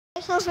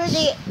So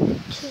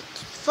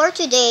for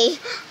today,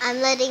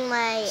 I'm letting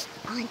my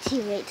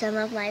auntie rate some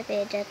of my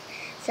fidget.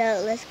 So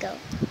let's go.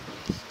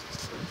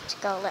 Let's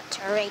go. Let's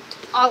rate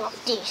all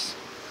of these.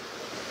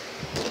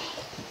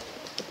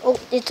 Oh,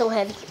 it's so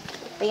heavy.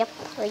 Hurry up!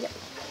 Hurry up!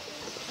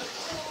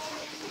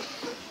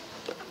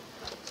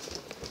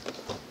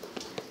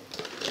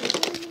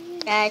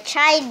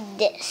 Try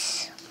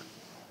this.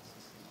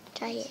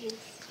 Try it.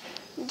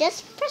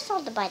 Just press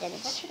all the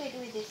buttons. What should I do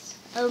with this?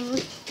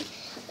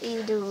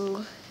 You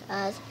do.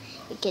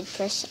 You can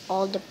press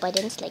all the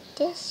buttons like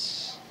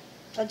this.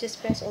 I'll just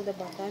press all the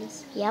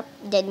buttons. Yep.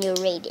 Then you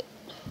rate it.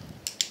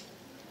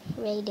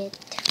 Rate it.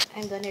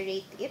 I'm gonna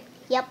rate it.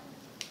 Yep.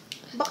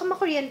 Baka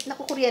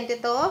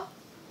nakukuryente to?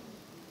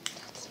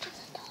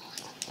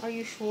 Are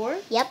you sure?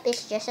 Yep,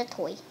 it's just a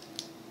toy.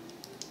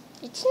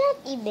 It's not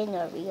even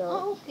a real.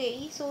 Oh,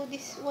 okay. So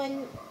this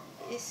one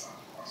is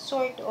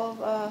sort of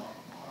a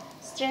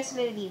stress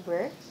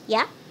reliever.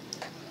 Yeah.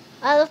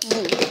 All of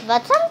these.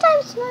 But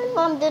sometimes my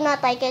mom do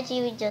not like it.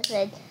 She just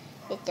said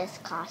it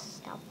just costs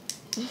stuff.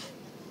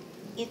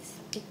 It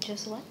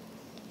just what?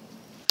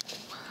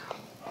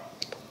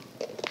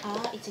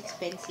 It's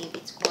expensive.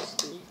 It's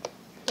costly.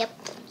 Yep.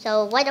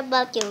 So what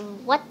about you?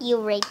 What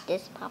you rate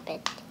this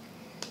puppet?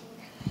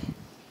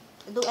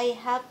 Do I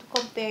have to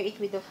compare it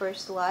with the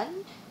first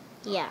one?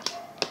 Yeah.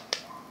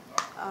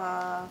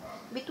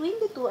 Between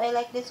the two, I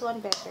like this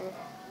one better.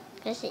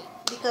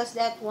 Because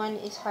that one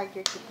is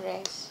harder to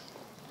press.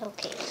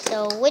 Okay.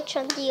 So which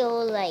one do you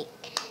like?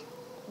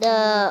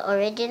 The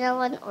original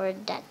one or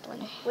that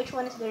one? Which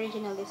one is the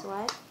original? This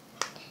one?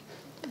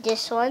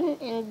 This one,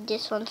 and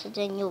this one's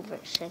the new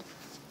version.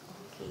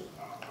 Okay.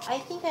 I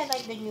think I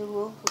like the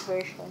new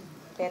version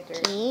better.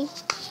 Okay.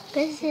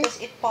 Because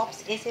it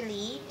pops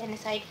easily, and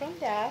aside from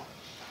that,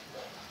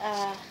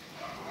 I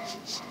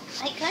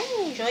kind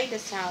of enjoy the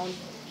sound.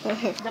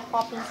 The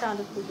popping sound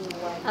of the new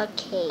one.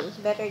 Okay.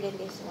 Better than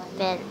this one.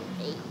 Better,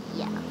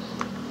 yeah.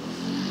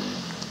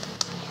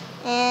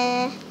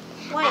 And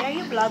why are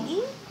you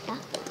vlogging? Yeah.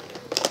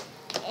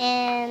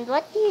 And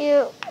what do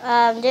you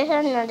there's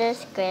another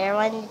square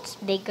one. It's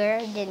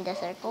bigger than the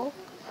circle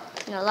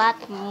and a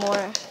lot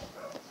more.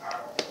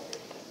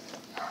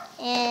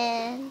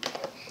 And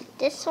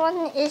this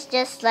one is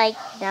just like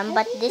them,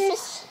 but this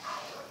is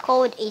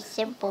called a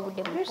simple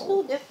dimple. There's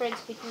no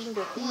difference between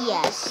the two.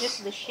 Yes. It's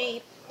just the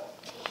shape.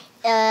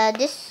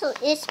 This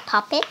is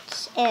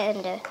puppets,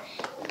 and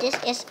this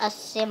is a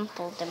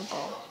simple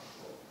dimple.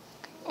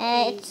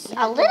 And it's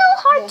a little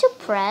hard to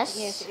press.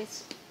 Yes,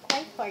 it's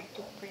quite hard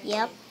to press.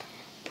 Yep.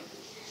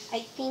 I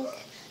think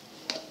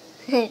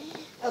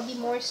I'll be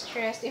more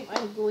stressed if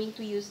I'm going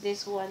to use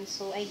this one.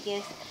 So I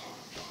guess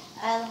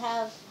I'll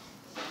have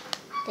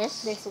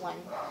this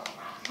one.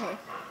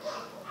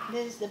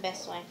 This is the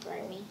best one for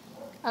me.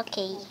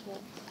 Okay.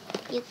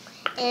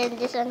 And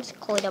this one's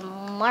called a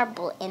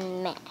marble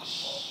and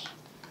mash.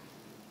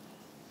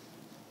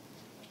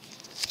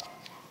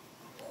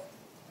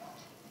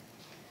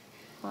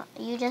 Well,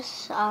 you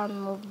just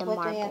move the What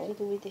marble. do I have to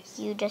do with this?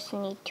 You just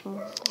need to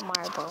move the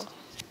marble.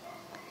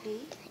 Okay.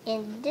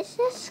 And this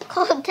is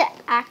called the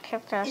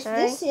acupressure. Is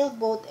this sealed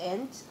both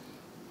ends?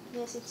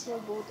 Yes, it's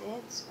sealed both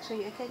ends. So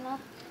I cannot.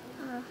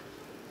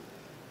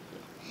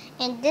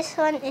 And this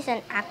one is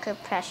an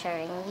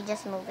acupressuring. You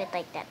just move it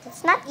like that.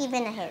 It's not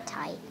even a hair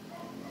tie.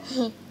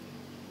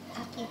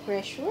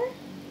 Acupressure?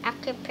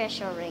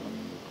 Acupressuring.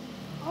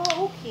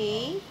 Oh,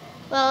 okay.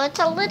 Well, it's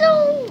a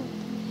little.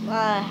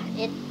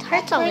 It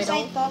hurts a little. At first,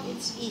 I thought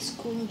it's a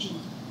scungy.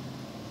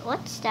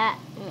 What's that?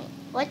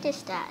 What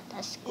is that?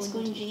 A scungy?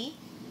 Scungy?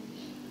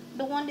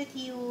 The one that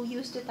you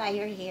use to tie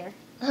your hair.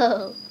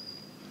 Oh.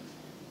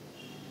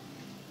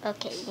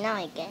 Okay, now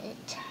I get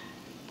it.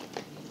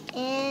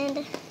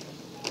 And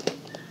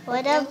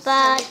what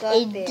about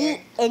a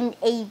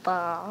DNA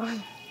ball?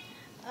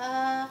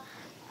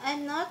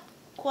 I'm not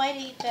quite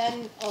a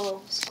fan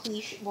of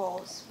squish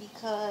balls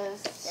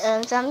because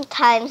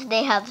sometimes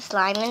they have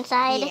slime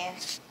inside.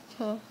 Yes.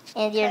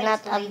 And you're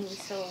not slimy,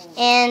 so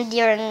and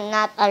you're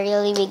not a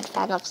really big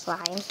fan of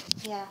slime.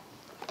 Yeah.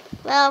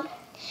 Well,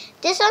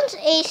 this one's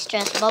a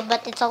stress ball,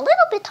 but it's a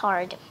little bit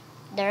hard.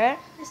 There.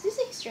 Is this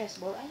a stress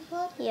ball? I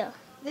thought Yeah.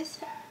 this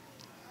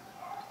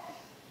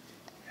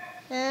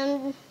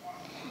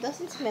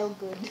doesn't smell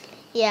good.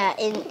 Yeah,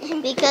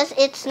 because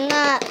it's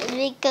not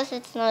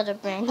a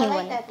brand new I like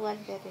one. that one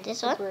better.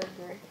 This the one?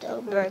 Burger.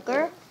 The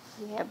burger?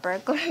 Yeah. The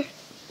burger?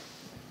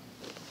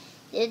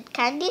 Did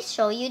Candy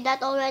show you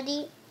that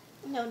already?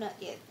 No, not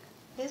yet.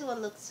 This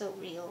one looks so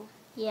real.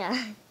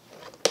 Yeah.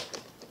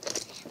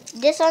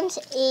 This one's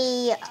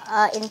a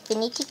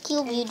infinity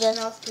cube. And You it just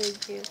smells good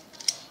too.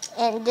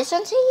 and this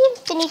one's a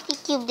infinity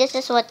cube. This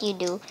is what you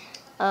do.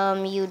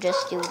 You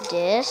just do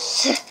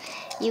this.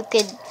 You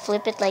could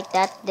flip it like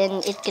that,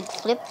 then it could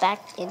flip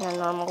back in a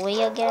normal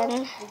way again.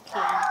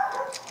 Okay.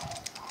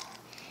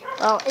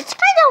 Well, it's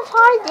kind of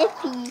hard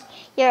if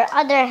your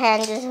other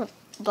hand is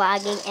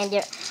vlogging and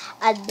your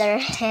other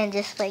hand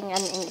is playing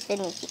an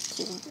infinity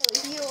cube. So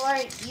if you are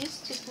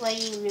used to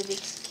playing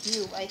Rubik's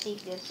Cube. I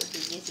think this would be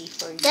easy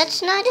for you.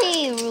 That's not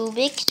a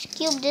Rubik's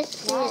Cube.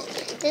 This No,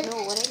 is no,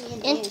 what I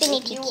mean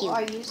Infinity is, if you Cube.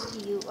 are used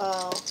to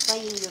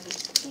playing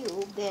Rubik's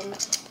Cube, then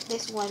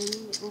this one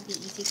will be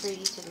easy for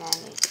you to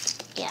manage.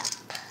 Yeah.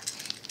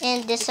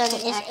 And this You one can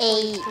is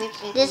actually flip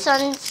it this in.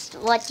 one's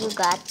what you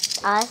got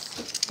us,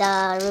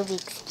 the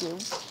Rubik's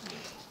Cube.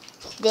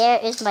 There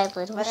is my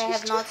little But I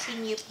have sister. not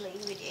seen you play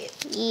with it.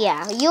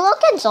 Yeah, you all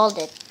can solve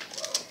it.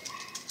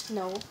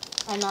 No,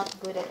 I'm not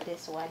good at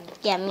this one.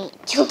 Yeah, me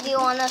too. Do you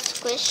wanna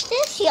squish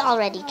this? She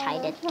already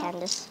tried it,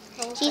 Candace.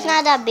 She's Okay.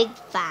 not a big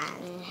fan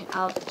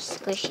of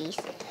squishies.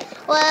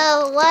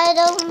 Well, what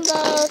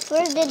about,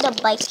 where did the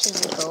bike chain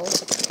go?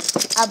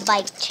 A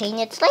bike chain.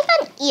 It's like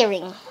an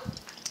earring.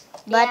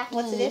 But Yeah,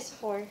 what's this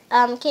for?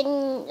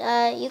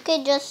 you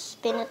could just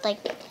spin it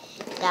like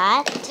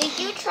that. Did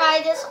you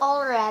try this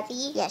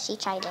already? Yeah, she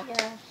tried it.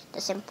 Yeah,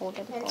 The simple it's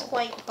dimple.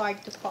 quite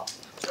hard to pop.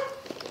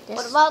 This.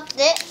 What about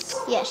this?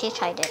 Yeah, she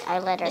tried it. I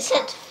let her. Is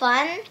it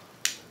fun?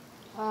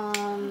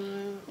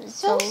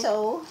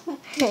 So.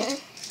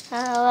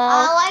 Well,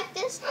 I like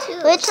this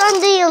too. which one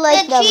do you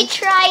like? Did she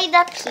try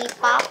the pea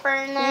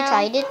popper now? You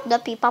tried it, the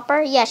pea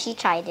popper? Yeah, she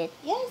tried it.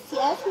 Yes, you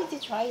asked me to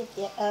try it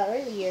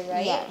earlier,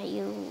 right? Yeah,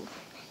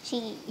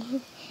 she.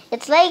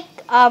 It's like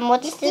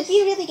what's Did this?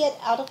 you really get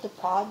out of the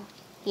pod?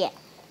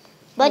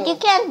 But No. you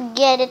can't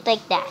get it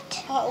like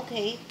that. Oh,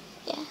 okay.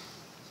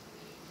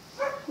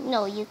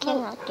 No, you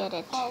cannot get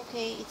it. Oh,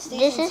 okay. It stays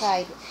This is-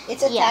 inside.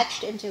 It's yeah.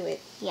 attached into it.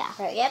 Yeah.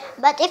 Right. Yep.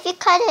 But if you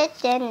cut it,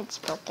 then it's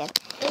broken.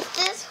 Is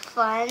this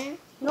fun?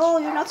 No,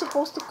 you're not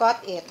supposed to cut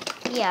it.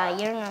 Yeah,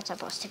 you're not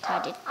supposed to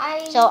cut it.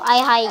 I So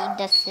I hide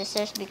the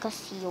scissors because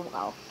you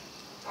will.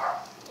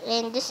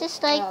 And this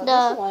is like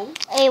This one.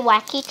 a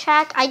wacky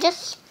track. I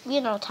just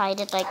tied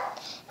it like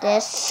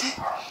this.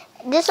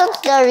 This one's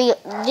the real.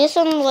 This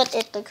one what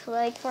it looks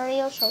like for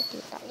real. So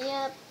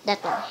Yep. that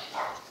one.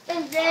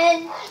 And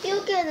then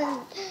you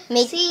can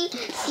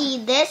see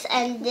this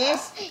and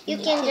this. You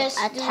can just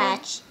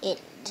attach it.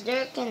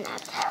 There can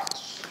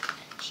attach.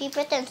 She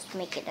pretends to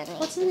make it a name.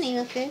 What's the name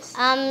of this?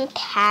 Can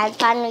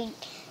with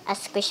a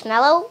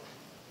squishmallow.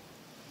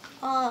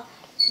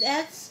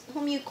 That's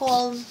whom you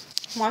call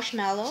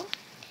Marshmallow.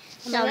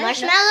 Am I No, right?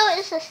 marshmallow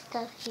is a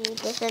stuffy.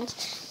 This one's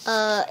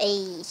a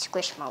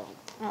squishmallow.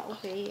 Oh,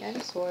 okay.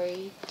 I'm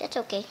sorry. That's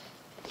okay.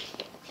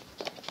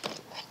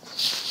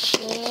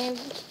 And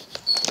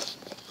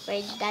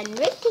we're done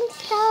rating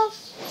stuff.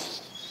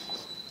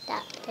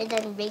 We're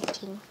done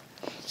rating.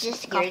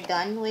 Just You're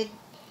done with.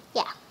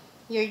 Yeah.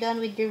 You're done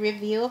with the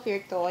review of your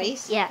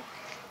toys. Yeah.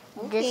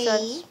 Okay. This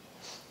one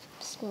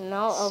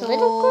smell a So,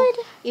 little good.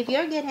 If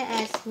you're gonna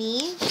ask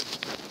me,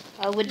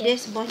 with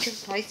this bunch of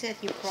toys that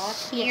you brought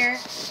here,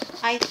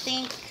 I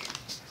think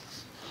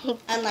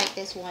I like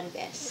this one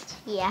best.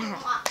 Yeah.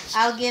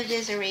 I'll give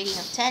this a rating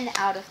of 10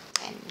 out of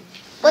 10.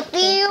 What do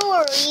you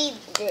read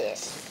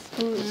this?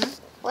 Hmm?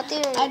 What do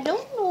you I read?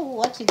 don't know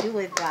what to do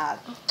with that.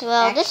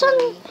 Well, this one.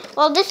 Actually.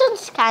 Well, this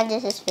one's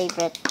Candace's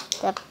favorite.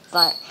 The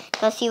butt,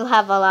 because you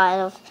have a lot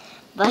of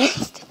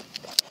buttons.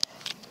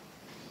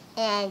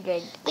 And we're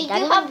Did done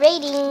you with have-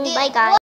 rating. did- Bye, guys.